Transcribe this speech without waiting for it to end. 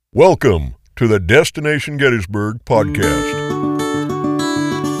Welcome to the Destination Gettysburg podcast.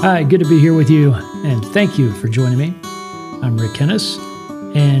 Hi, good to be here with you, and thank you for joining me. I'm Rick Kennis,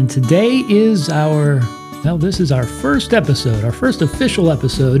 and today is this is our first episode, our first official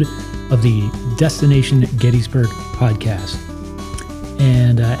episode of the Destination Gettysburg podcast.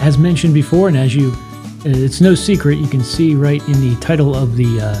 And as mentioned before, and it's no secret, you can see right in the title of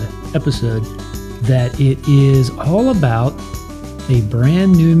the episode that it is all about a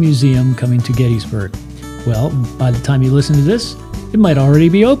brand new museum coming to Gettysburg. Well, by the time you listen to this, it might already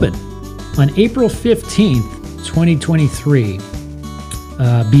be open. On April 15th, 2023,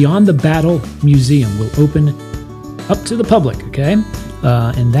 Beyond the Battle Museum will open up to the public, okay?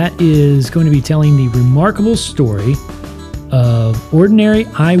 And that is going to be telling the remarkable story of ordinary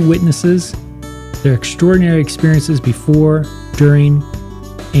eyewitnesses, their extraordinary experiences before, during,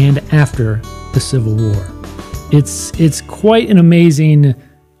 and after the Civil War. It's quite an amazing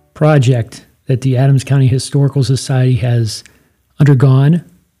project that the Adams County Historical Society has undergone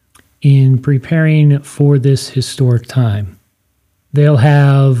in preparing for this historic time. They'll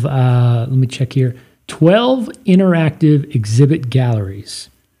have, 12 interactive exhibit galleries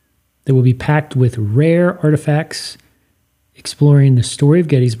that will be packed with rare artifacts, exploring the story of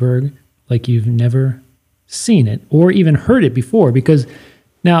Gettysburg like you've never seen it or even heard it before. Because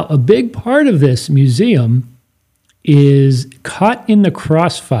now a big part of this museum is Caught in the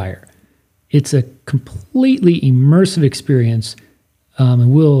Crossfire. It's a completely immersive experience,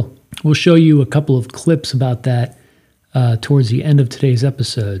 and we'll show you a couple of clips about that towards the end of today's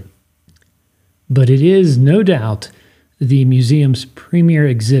episode. But it is no doubt the museum's premier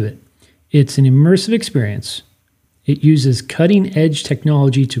exhibit. It's an immersive experience. It uses cutting-edge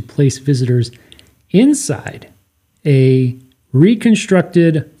technology to place visitors inside a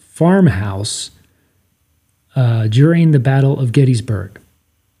reconstructed farmhouse during the Battle of Gettysburg.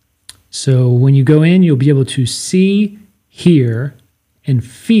 So when you go in, you'll be able to see, hear, and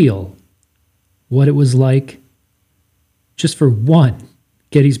feel what it was like just for one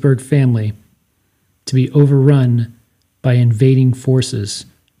Gettysburg family to be overrun by invading forces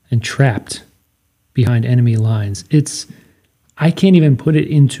and trapped behind enemy lines. I can't even put it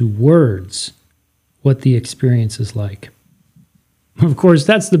into words what the experience is like. Of course,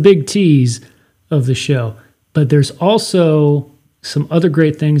 that's the big tease of the show. But there's also some other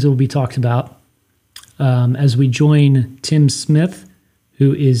great things that will be talked about as we join Tim Smith,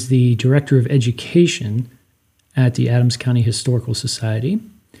 who is the Director of Education at the Adams County Historical Society.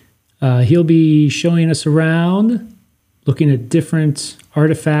 He'll be showing us around, looking at different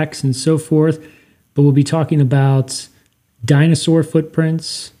artifacts and so forth, but we'll be talking about dinosaur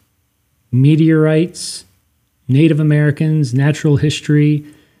footprints, meteorites, Native Americans, natural history.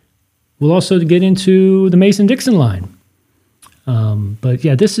 We'll also get into the Mason-Dixon line. But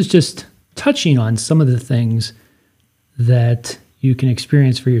yeah, this is just touching on some of the things that you can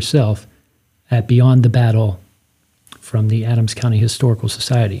experience for yourself at Beyond the Battle from the Adams County Historical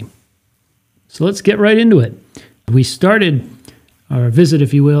Society. So let's get right into it. We started our visit,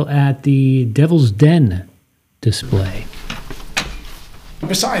 if you will, at the Devil's Den display.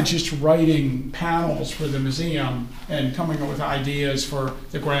 Besides just writing panels for the museum and coming up with ideas for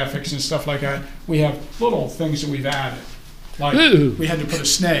the graphics and stuff like that, we have little things that we've added. Like we had to put a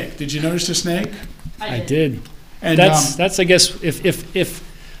snake. Did you notice the snake? I did. And that's I guess if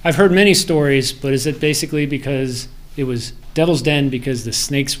I've heard many stories, but is it basically because it was Devil's Den because the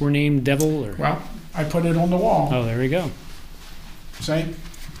snakes were named Devil? Or? Well, I put it on the wall. Oh, there we go. See?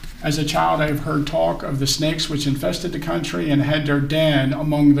 As a child, I've heard talk of the snakes which infested the country and had their den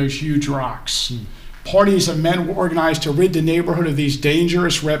among those huge rocks. Parties of men were organized to rid the neighborhood of these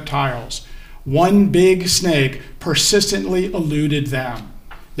dangerous reptiles. One big snake persistently eluded them.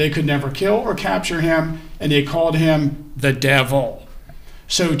 They could never kill or capture him, and they called him the Devil.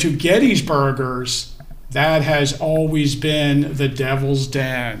 So to Gettysburgers, that has always been the Devil's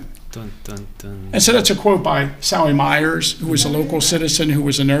Den. Dun, dun, dun. And so that's a quote by Sally Myers, who was a local citizen who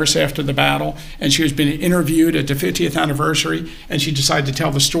was a nurse after the battle, and she was being interviewed at the 50th anniversary, and she decided to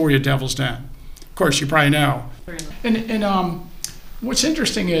tell the story of Devil's Den. Of course, you probably know. And what's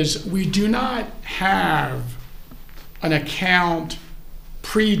interesting is we do not have an account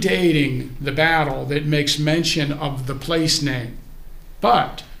predating the battle that makes mention of the place name.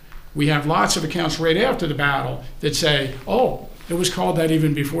 But we have lots of accounts right after the battle that say, oh, it was called that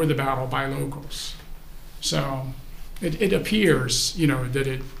even before the battle by locals. So it appears, that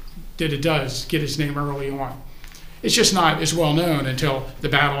it does get its name early on. It's just not as well known until the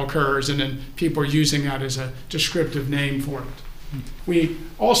battle occurs, and then people are using that as a descriptive name for it. We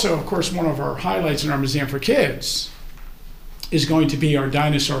also, of course, one of our highlights in our museum for kids is going to be our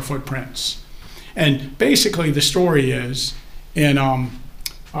dinosaur footprints. And basically the story is in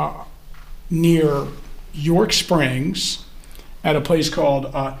near York Springs at a place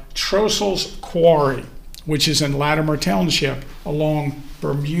called Trossel's Quarry, which is in Latimer Township along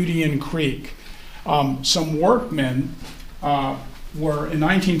Bermudian Creek. Some workmen were, in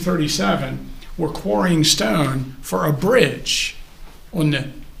 1937, were quarrying stone for a bridge on the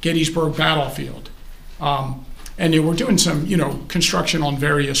Gettysburg battlefield. And they were doing some, construction on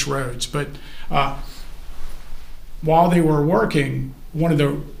various roads. But while they were working, one of the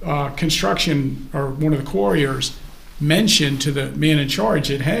one of the quarriers mentioned to the man in charge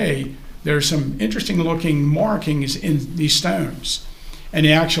that, hey, there's some interesting looking markings in these stones. And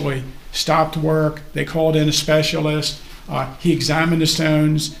they actually stopped work. They called in a specialist. He examined the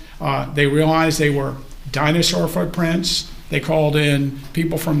stones. They realized they were dinosaur footprints. They called in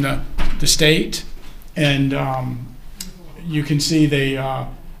people from the state, and you can see they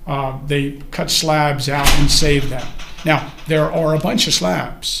cut slabs out and saved them. Now, there are a bunch of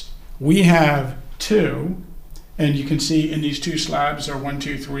slabs. We have 2, and you can see in these 2 slabs there are 1,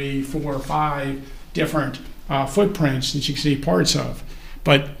 2, 3, 4, 5 different footprints that you can see parts of.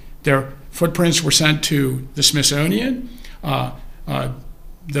 But their footprints were sent to the Smithsonian,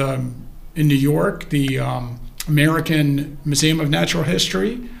 in New York, the American Museum of Natural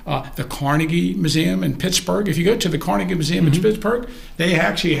History, the Carnegie Museum in Pittsburgh. If you go to the Carnegie Museum in Pittsburgh, they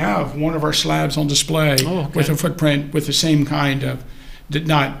actually have one of our slabs on display with a footprint with the same kind of,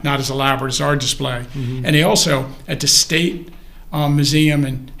 not as elaborate as our display. And they also, at the State Museum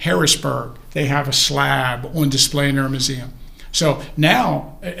in Harrisburg, they have a slab on display in their museum. So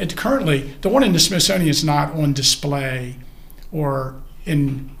now, currently, the one in the Smithsonian is not on display, or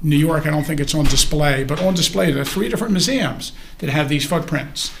in New York, I don't think it's on display, but on display, there are 3 different museums that have these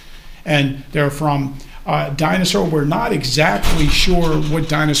footprints. And they're from dinosaur. We're not exactly sure what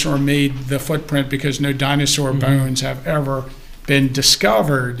dinosaur made the footprint because no dinosaur bones have ever been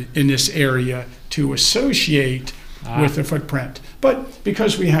discovered in this area to associate with the footprint. But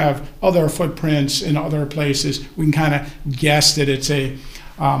because we have other footprints in other places, we can kind of guess that it's a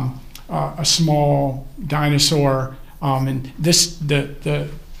small dinosaur. And the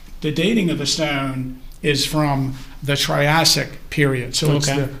dating of the stone is from the Triassic period. So it's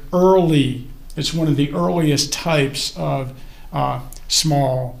it's one of the earliest types of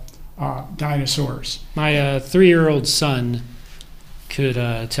small dinosaurs. My 3-year-old son could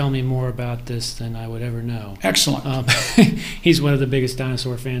tell me more about this than I would ever know. Excellent. He's one of the biggest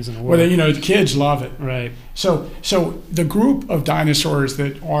dinosaur fans in the world. Well, the kids love it. Right. So the group of dinosaurs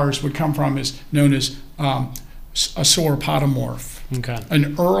that ours would come from is known as a sauropodomorph,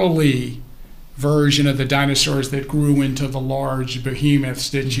 an early version of the dinosaurs that grew into the large behemoths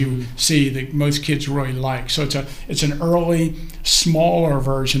that you see that most kids really like. So it's an early, smaller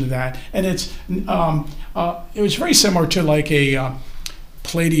version of that, and it was very similar to like a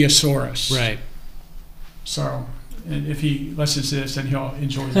Plateosaurus. Right. So if he listens to this, then he'll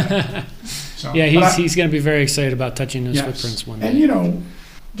enjoy that. So, yeah, he's going to be very excited about touching those footprints one day. And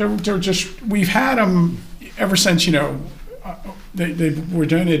they're just, we've had them ever since, they were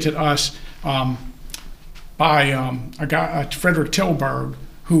donated to us by a guy, Frederick Tilburg,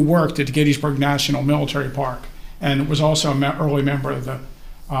 who worked at the Gettysburg National Military Park and was also an early member of the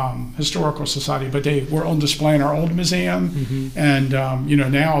Historical Society. But they were on display in our old museum, and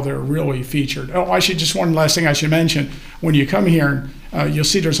now they're really featured. Oh, one last thing I should mention. When you come here, you'll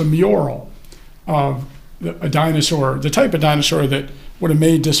see there's a mural of a dinosaur, the type of dinosaur that would have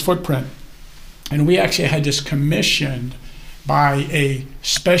made this footprint. And we actually had this commissioned by a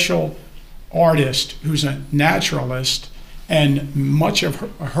special artist who's a naturalist, and much of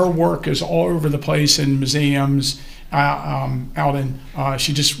her work is all over the place in museums.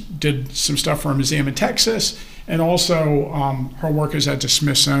 She just did some stuff for a museum in Texas, and also her work is at the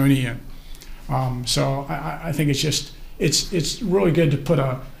Smithsonian. So I think it's really good to put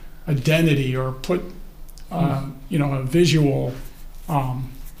a identity or put a visual.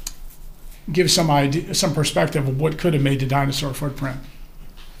 Give some perspective of what could have made the dinosaur footprint.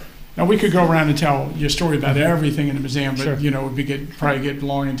 Now we could go around and tell you a story about everything in the museum, but it would probably get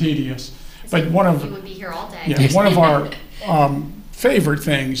long and tedious. But you would be here all day. Yeah, one of our favorite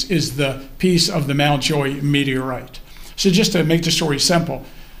things is the piece of the Mountjoy meteorite. So just to make the story simple,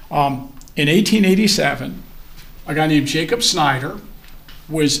 in 1887, a guy named Jacob Snyder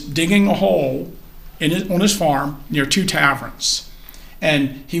was digging a hole on his farm near 2 taverns.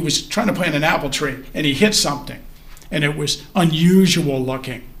 And he was trying to plant an apple tree, and he hit something, and it was unusual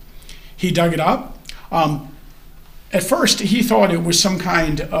looking. He dug it up. At first, he thought it was some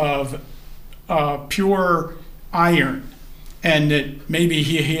kind of pure iron, and that maybe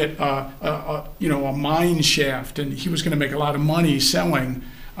he hit a mine shaft, and he was going to make a lot of money selling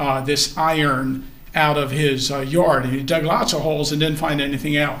this iron out of his yard. And he dug lots of holes and didn't find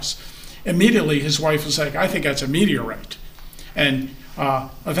anything else. Immediately, his wife was like, "I think that's a meteorite." And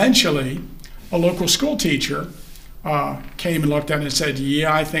eventually, a local school teacher came and looked at it and said,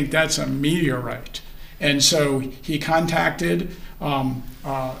 "Yeah, I think that's a meteorite." And so he contacted a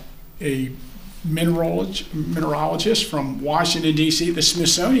mineralogist from Washington, D.C. The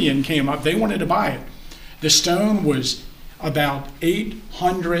Smithsonian came up. They wanted to buy it. The stone was about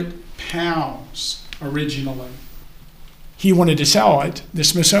 800 pounds originally. He wanted to sell it. The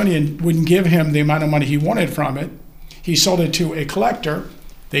Smithsonian wouldn't give him the amount of money he wanted from it. He sold it to a collector.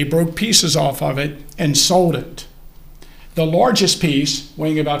 They broke pieces off of it and sold it. The largest piece,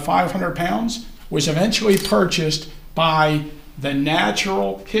 weighing about 500 pounds, was eventually purchased by the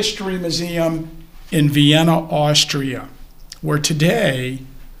Natural History Museum in Vienna, Austria, where today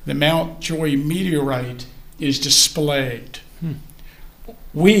the Mount Joy meteorite is displayed.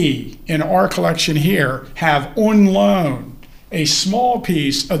 We, in our collection here, have on loan a small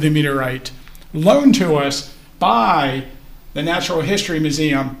piece of the meteorite loaned to us by the Natural History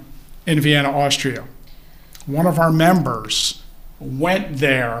Museum in Vienna, Austria. One of our members went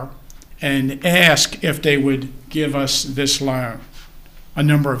there and asked if they would give us this loan a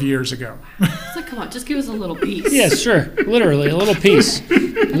number of years ago. It's like, come on, just give us a little piece. Yeah, sure. Literally, a little piece.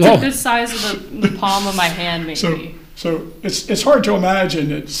 It's a good size of the palm of my hand, maybe. So it's hard to imagine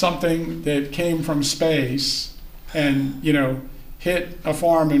that something that came from space and, hit a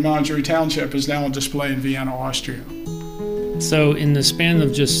farm in Mount Joy Township is now on display in Vienna, Austria. So in the span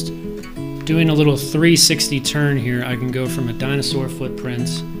of just doing a little 360 turn here, I can go from a dinosaur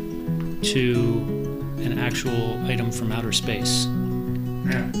footprint to an actual item from outer space.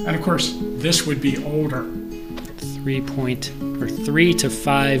 Yeah. And of course, this would be older. 3 to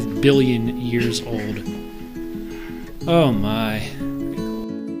 5 billion years old. Oh my.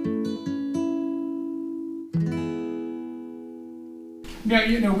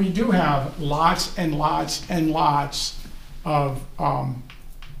 Now, we do have lots and lots and lots of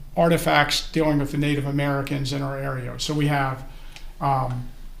artifacts dealing with the Native Americans in our area. So we have,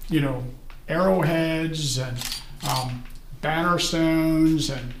 arrowheads and banner stones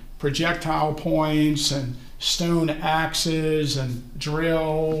and projectile points and stone axes and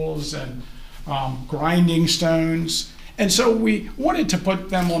drills and grinding stones. And so we wanted to put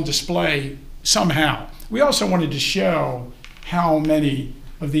them on display somehow. We also wanted to show how many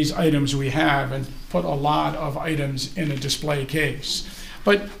of these items we have and put a lot of items in a display case.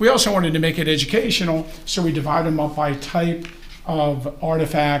 But we also wanted to make it educational, so we divide them up by type of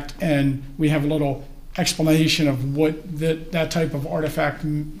artifact, and we have a little explanation of what that type of artifact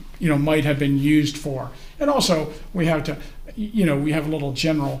might have been used for. And also we have we have a little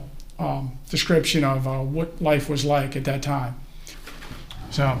general description of what life was like at that time.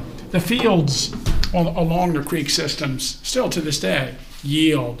 So the fields along the creek systems still to this day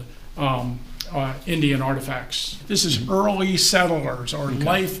yield Indian artifacts. This is early settlers or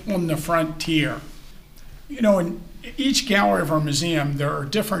life on the frontier. In each gallery of our museum, there are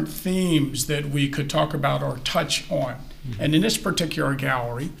different themes that we could talk about or touch on. And in this particular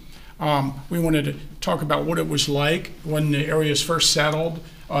gallery, we wanted to talk about what it was like when the areas first settled,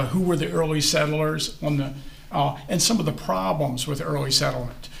 who were the early settlers, and some of the problems with early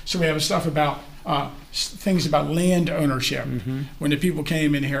settlement. So we have stuff about things about land ownership. When the people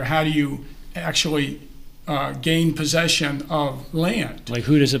came in here, how do you actually gain possession of land? Like,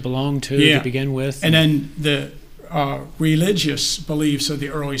 who does it belong to begin with? And then the religious beliefs of the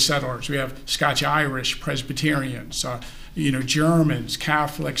early settlers. We have Scotch-Irish Presbyterians, Germans,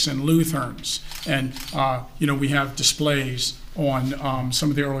 Catholics, and Lutherans. And, we have displays on some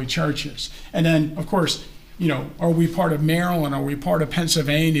of the early churches. And then, of course, are we part of Maryland? Are we part of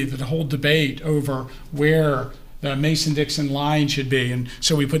Pennsylvania? The whole debate over where the Mason-Dixon line should be. And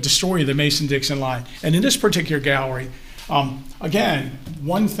so we put the story of the Mason-Dixon line. And in this particular gallery, again,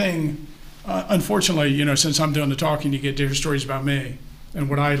 one thing, unfortunately, since I'm doing the talking, you get different stories about me and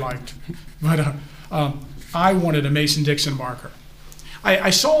what I liked. But I wanted a Mason-Dixon marker. I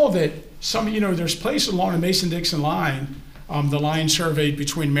saw that there's places along the Mason-Dixon line, the line surveyed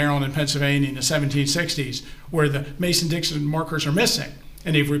between Maryland and Pennsylvania in the 1760s, where the Mason-Dixon markers are missing,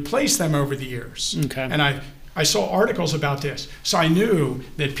 and they've replaced them over the years. Okay. And I saw articles about this, so I knew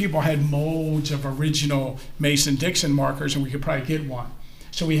that people had molds of original Mason-Dixon markers, and we could probably get one.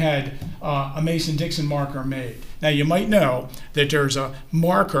 So we had a Mason-Dixon marker made. Now you might know that there's a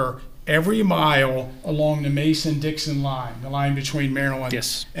marker every mile along the Mason-Dixon line, the line between Maryland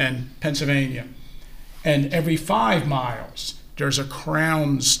and Pennsylvania. And every 5 miles, there's a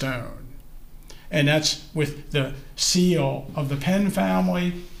crown stone. And that's with the seal of the Penn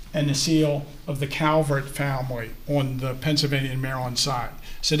family and the seal of the Calvert family on the Pennsylvania and Maryland side.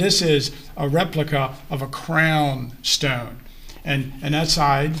 So this is a replica of a crown stone. And that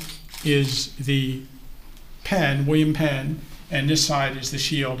side is the Penn, William Penn, and this side is the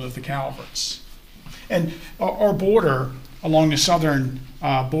shield of the Calverts. And our border along the southern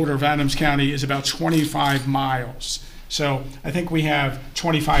border of Adams County is about 25 miles. So I think we have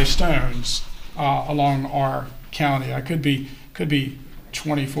 25 stones along our county. I could be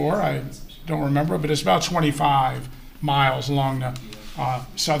 24, I don't remember, but it's about 25 miles along the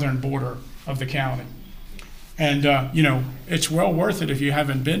southern border of the county. And, it's well worth it if you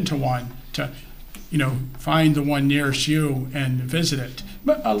haven't been to one to, find the one nearest you and visit it.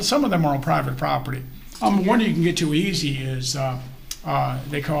 But some of them are on private property. One you can get to easy is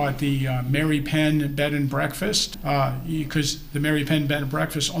they call it the Mary Penn Bed and Breakfast, because the Mary Penn Bed and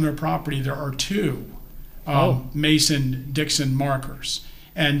Breakfast, on their property there are 2 Mason-Dixon markers.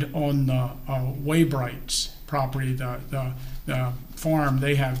 And on the Waybright's property, the farm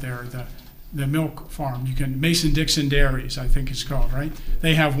they have there, the milk farm, Mason-Dixon Dairies, I think it's called, right?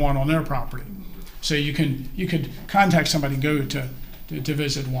 They have one on their property. So you could contact somebody and go to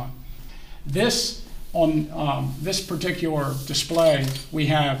visit one. On this particular display, we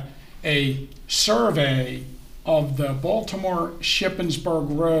have a survey of the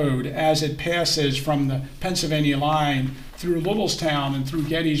Baltimore-Shippensburg Road as it passes from the Pennsylvania line through Littlestown and through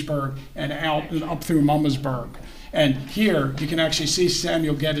Gettysburg and out and up through Mummersburg. And here you can actually see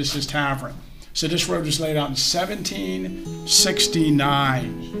Samuel Geddes' Tavern. So this road was laid out in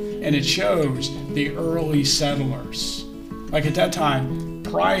 1769, and it shows the early settlers. Like at that time,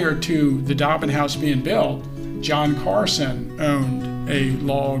 prior to the Dobbin House being built, John Carson owned a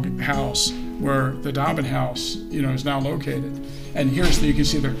log house where the Dobbin House, is now located. And you can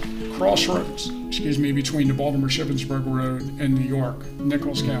see the crossroads, between the Baltimore-Shippensburg Road and New York,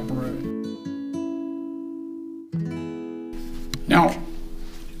 Nichols Camp Road. Now,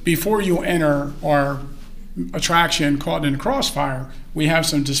 before you enter our attraction Caught in the Crossfire, we have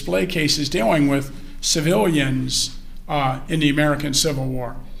some display cases dealing with civilians in the American Civil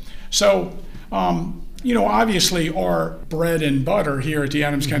War. So, obviously our bread and butter here at the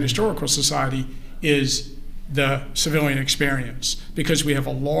Adams County Historical Society is the civilian experience, because we have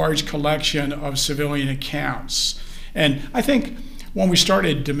a large collection of civilian accounts. And I think when we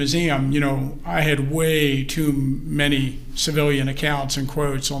started the museum, I had way too many civilian accounts and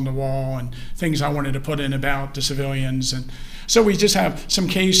quotes on the wall and things I wanted to put in about the civilians. And so we just have some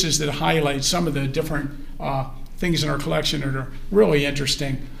cases that highlight some of the different things in our collection that are really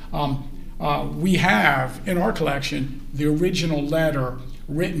interesting. We have in our collection the original letter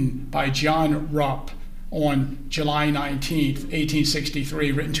written by John Rupp on July 19th,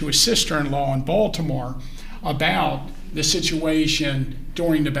 1863, written to his sister-in-law in Baltimore about the situation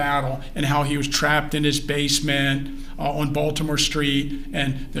during the battle and how he was trapped in his basement on Baltimore Street,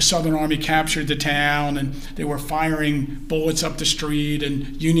 and the Southern Army captured the town, and they were firing bullets up the street,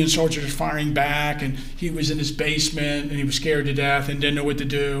 and Union soldiers were firing back, and he was in his basement, and he was scared to death and didn't know what to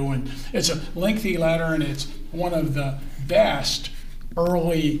do. And it's a lengthy letter, and it's one of the best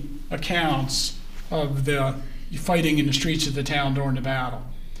early accounts of the fighting in the streets of the town during the battle.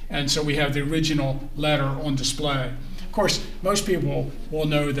 And so we have the original letter on display. Of course, most people will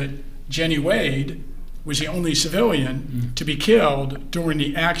know that Jenny Wade was the only civilian to be killed during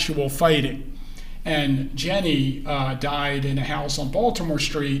the actual fighting. And Jenny died in a house on Baltimore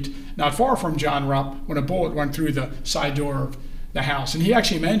Street, not far from John Rupp, when a bullet went through the side door of the house. And he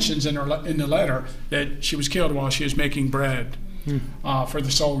actually mentions in the letter that she was killed while she was making bread for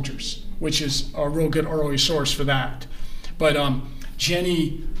the soldiers, which is a real good early source for that. But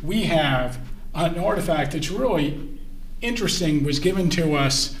Jenny, we have an artifact that's really interesting, was given to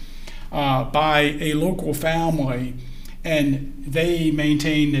us by a local family, and they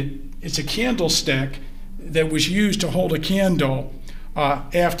maintain that it's a candlestick that was used to hold a candle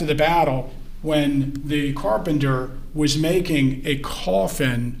after the battle when the carpenter was making a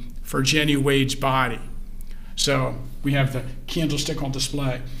coffin for Jenny Wade's body. So we have the candlestick on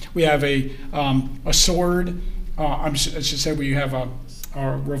display. We have a sword. I should say we have a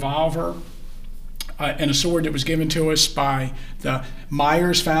revolver and a sword that was given to us by the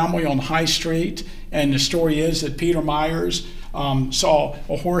Myers family on High Street. And the story is that Peter Myers saw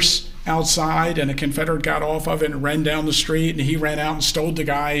a horse outside, and a Confederate got off of it and ran down the street, and he ran out and stole the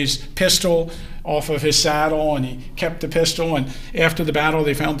guy's pistol off of his saddle, and he kept the pistol. And after the battle,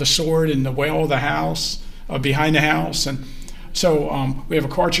 they found the sword in the well of the house, behind the house. And So we have a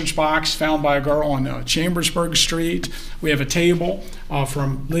cartridge box found by a girl on Chambersburg Street. We have a table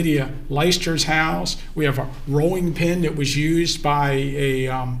from Lydia Leicester's house. We have a rolling pin that was used by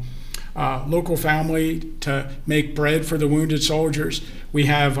a local family to make bread for the wounded soldiers. We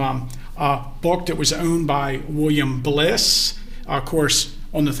have a book that was owned by William Bliss. Of course,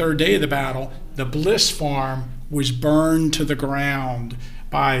 on the third day of the battle, the Bliss farm was burned to the ground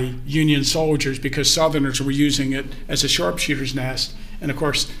by Union soldiers because Southerners were using it as a sharpshooter's nest. And of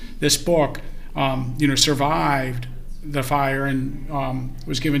course, this book, survived the fire and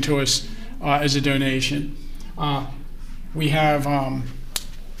was given to us as a donation. We have a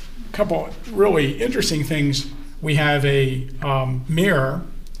couple really interesting things. We have a mirror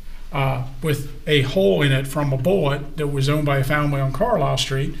with a hole in it from a bullet that was owned by a family on Carlisle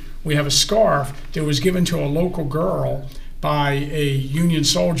Street. We have a scarf that was given to a local girl by a Union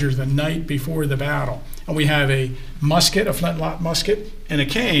soldier the night before the battle. And we have a musket, a flintlock musket, and a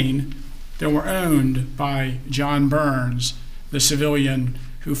cane that were owned by John Burns, the civilian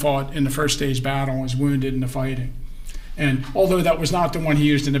who fought in the first day's battle and was wounded in the fighting. And although that was not the one he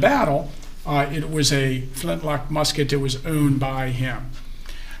used in the battle, it was a flintlock musket that was owned by him.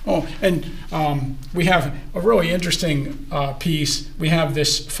 Oh, and we have a really interesting piece. We have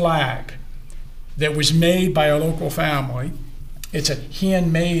this flag that was made by a local family. It's a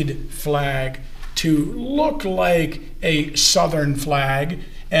handmade flag to look like a Southern flag,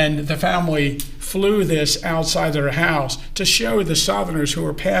 and the family flew this outside their house to show the Southerners who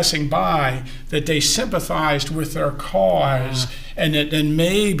were passing by that they sympathized with their cause, and that then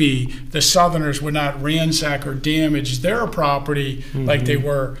maybe the Southerners would not ransack or damage their property like they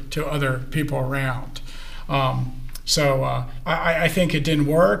were to other people around. So I think it didn't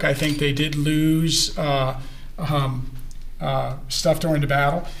work. I think they did lose stuff during the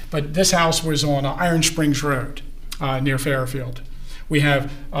battle. But this house was on Iron Springs Road near Fairfield. We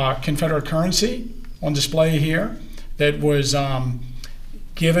have Confederate currency on display here that was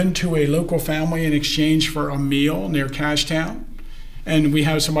given to a local family in exchange for a meal near Cashtown. And we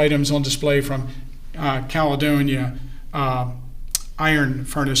have some items on display from Caledonia iron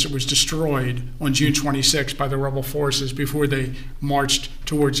furnace that was destroyed on June 26 by the rebel forces before they marched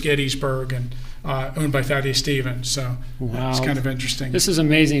towards Gettysburg, and owned by Thaddeus Stevens. So it's kind of interesting. This is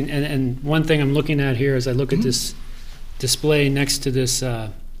amazing. And one thing I'm looking at here as I look at this display next to this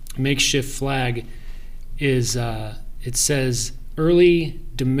makeshift flag is it says early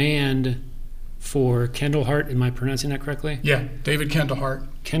demand for Kendall Hart. Am I pronouncing that correctly? Yeah, David Kendall Hart.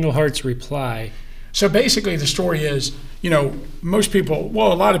 Kendall Hart's reply. So basically the story is, most people,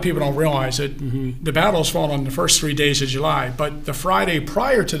 well, a lot of people don't realize that the battles fought on the first 3 days of July, but the Friday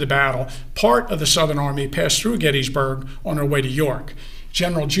prior to the battle, part of the Southern Army passed through Gettysburg on their way to York.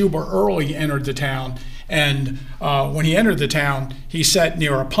 General Jubal Early entered the town, and when he entered the town, he sat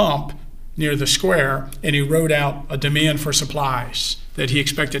near a pump near the square, and he wrote out a demand for supplies that he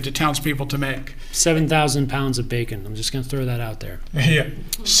expected the townspeople to make. 7,000 pounds of bacon. I'm just going to throw that out there. Yeah,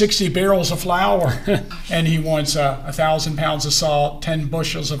 60 barrels of flour, and he wants 1,000 pounds of salt, 10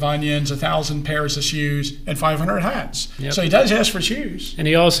 bushels of onions, 1,000 pairs of shoes, and 500 hats. Yep. So he does ask for shoes. And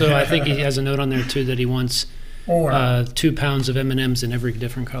he also, I think he has a note on there too that he wants 2 pounds of M&Ms in every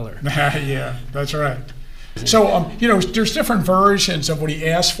different color. Yeah, that's right. So, there's different versions of what he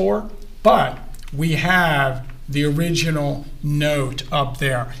asked for, but we have the original note up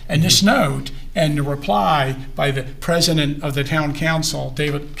there. And this note and the reply by the president of the town council,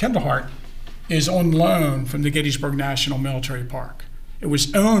 David Kendall Hart, is on loan from the Gettysburg National Military Park. It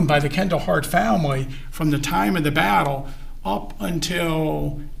was owned by the Kendall Hart family from the time of the battle up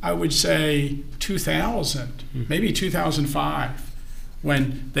until, I would say, 2000, maybe 2005.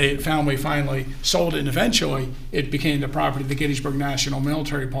 When the family finally sold it, and eventually it became the property of the Gettysburg National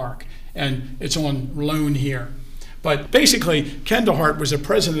Military Park, and it's on loan here. But basically, Kendall Hart was the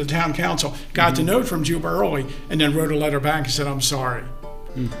president of the town council, got the note from Jubal Early, and then wrote a letter back and said, I'm sorry.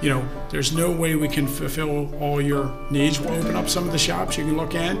 There's no way we can fulfill all your needs. We'll open up some of the shops you can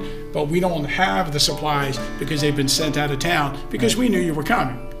look in, but we don't have the supplies because they've been sent out of town because we knew you were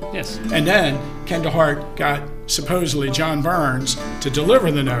coming. Yes. And then Kendall Hart got supposedly John Burns to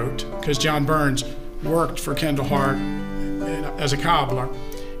deliver the note, because John Burns worked for Kendall Hart as a cobbler,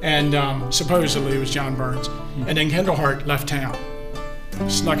 and supposedly it was John Burns. And then Kendall Hart left town,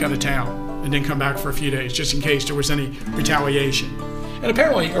 snuck out of town, and didn't come back for a few days just in case there was any retaliation. And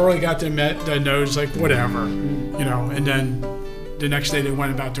apparently Early got the note, like whatever, and then the next day they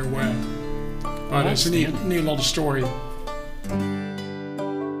went about their way. But it's a neat little story.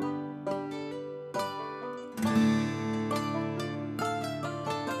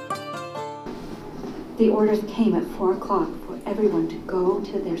 The orders came at 4 o'clock for everyone to go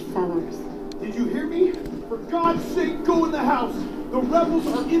to their cellars. Did you hear me? For God's sake, go in the house. The rebels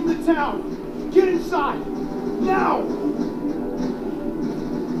are in the town. Get inside. Now!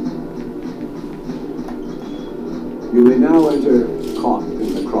 You may now enter caught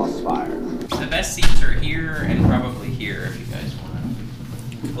in the crossfire. The best seats are here and probably here if you guys want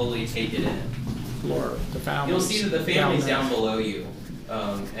to fully take it in. Floor, the families. You'll see that the family's down below you.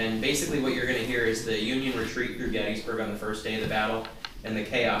 And basically what you're going to hear is the Union retreat through Gettysburg on the first day of the battle and the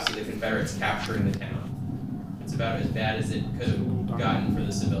chaos of the Confederates capturing the town. It's about as bad as it could have gotten for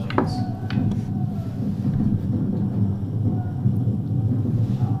the civilians.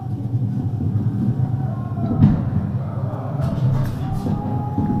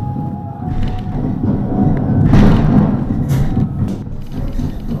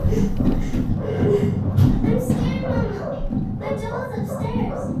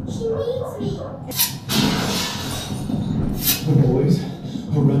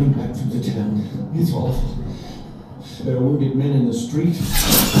 Running back through the town. It's awful. There are wounded men in the street.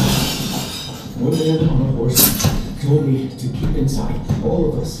 One man on a horse told me to keep inside,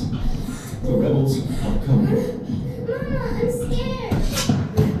 all of us. The rebels are coming. Mama, I'm scared.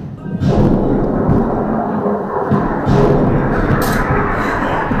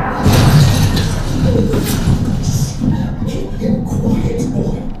 Get quiet,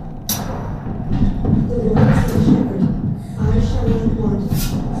 boy. The Lord is my shepherd. I shall not want.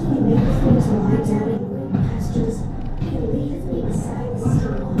 He maketh me to lie down in green pastures. He leadeth me beside the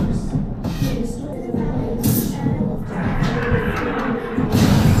still waters. He restoreth the valley of the shadow of death.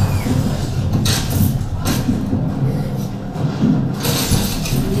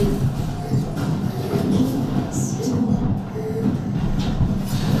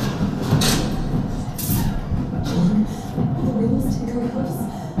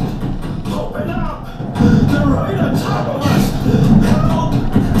 Open up! They're right on top of us! Help!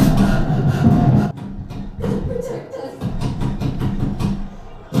 Protect us.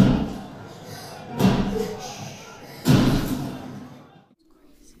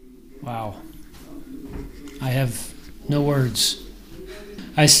 Wow. I have no words.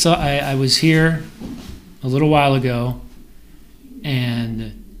 I was here a little while ago,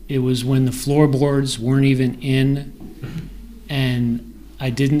 and it was when the floorboards weren't even in, and I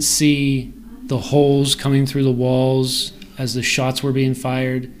didn't see the holes coming through the walls as the shots were being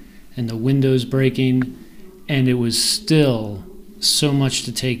fired and the windows breaking, and it was still so much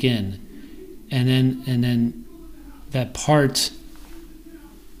to take in. And then that part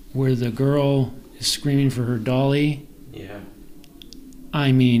where the girl is screaming for her dolly. Yeah.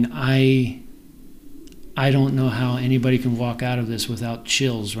 I mean, I don't know how anybody can walk out of this without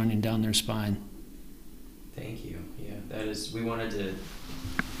chills running down their spine. Thank you. Yeah, that is, we wanted to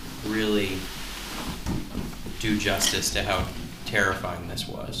really do justice to how terrifying this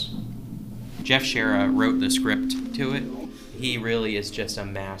was. Jeff Shera wrote the script to it. He really is just a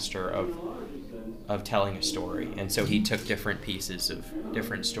master of telling a story, and so he took different pieces of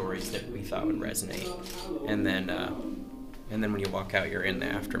different stories that we thought would resonate, and then when you walk out, you're in the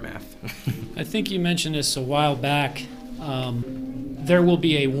aftermath. I think you mentioned this a while back. There will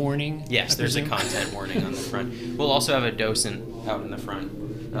be a warning. Yes, there's a content warning on the front. We'll also have a docent out in the front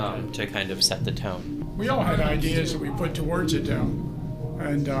to kind of set the tone. We all had ideas that we put towards it, though.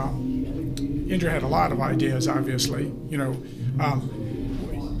 And Indra had a lot of ideas, obviously.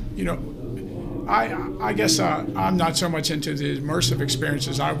 I guess I'm not so much into the immersive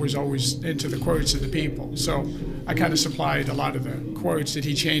experiences. I was always into the quotes of the people. So I kind of supplied a lot of the quotes that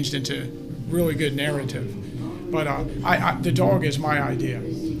he changed into really good narrative. But the dog is my idea.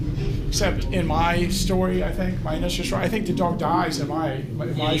 Except in my story, I think, my initial story, I think the dog dies in my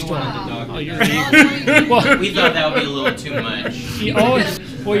story. Wow. You're Well, we thought that would be a little too much.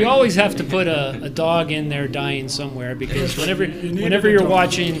 You always have to put a dog in there dying somewhere, because whenever you're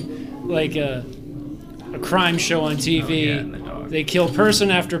watching like a crime show on TV, they kill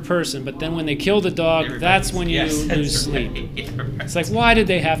person after person, but then when they kill the dog, that's when you lose sleep. Right. Yeah, right. It's like, why did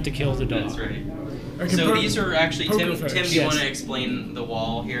they have to kill the dog? That's right. So these are actually, Tim, do you want to explain the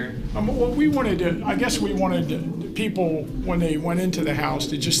wall here? What we wanted to, I guess we wanted people, when they went into the house,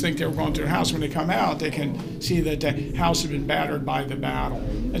 to just think they were going to the house. When they come out, they can see that the house had been battered by the battle.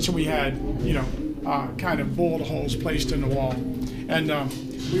 And so we had, kind of bullet holes placed in the wall. And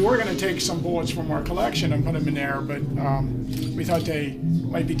we were going to take some bullets from our collection and put them in there, but we thought they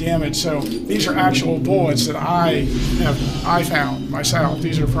might be damaged. So these are actual bullets that I found myself.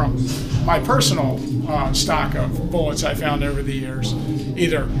 These are from my personal stock of bullets I found over the years,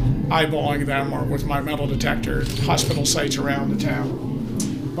 either eyeballing them or with my metal detector at hospital sites around the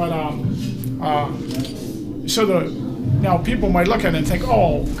town. But so Now, people might look at it and think,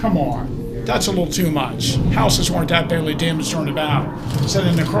 oh, come on, that's a little too much. Houses weren't that badly damaged during the battle. So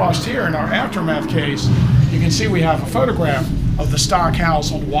then across here in our aftermath case, you can see we have a photograph of the stock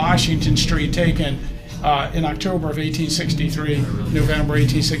house on Washington Street taken in October of 1863, November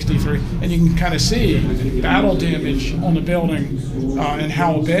 1863, and you can kind of see battle damage on the building and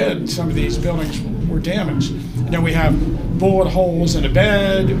how bad some of these buildings were damaged. And then we have bullet holes in a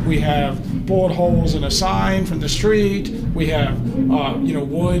bed, we have bullet holes in a sign from the street, we have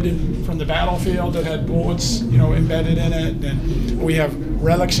wood from the battlefield that had bullets embedded in it, and we have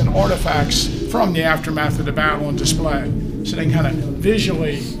relics and artifacts from the aftermath of the battle on display. So they can kind of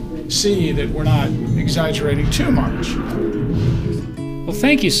visually see that we're not exaggerating too much. Well,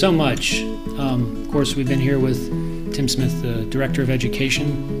 thank you so much. Of course, we've been here with Tim Smith, the Director of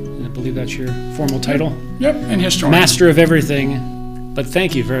Education, and I believe that's your formal title. Yep, and historian. Master of everything. But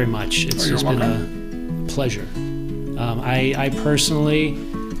thank you very much. It's just been a pleasure. I personally,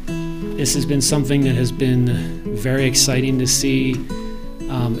 this has been something that has been very exciting to see.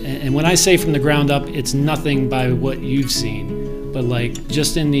 And when I say from the ground up, it's nothing by what you've seen. But like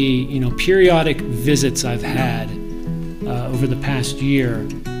just in the periodic visits I've had over the past year,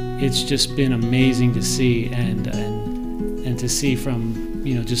 it's just been amazing to see and to see from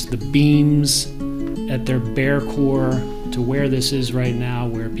just the beams at their bare core to where this is right now,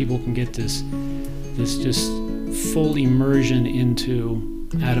 where people can get this just full immersion into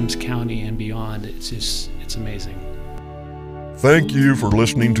Adams County and beyond. It's amazing. Thank you for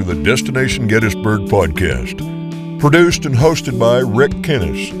listening to the Destination Gettysburg podcast. Produced and hosted by Rick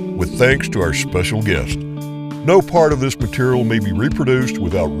Kennis, with thanks to our special guest. No part of this material may be reproduced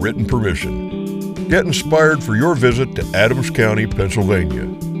without written permission. Get inspired for your visit to Adams County, Pennsylvania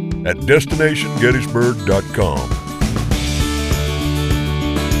at DestinationGettysburg.com.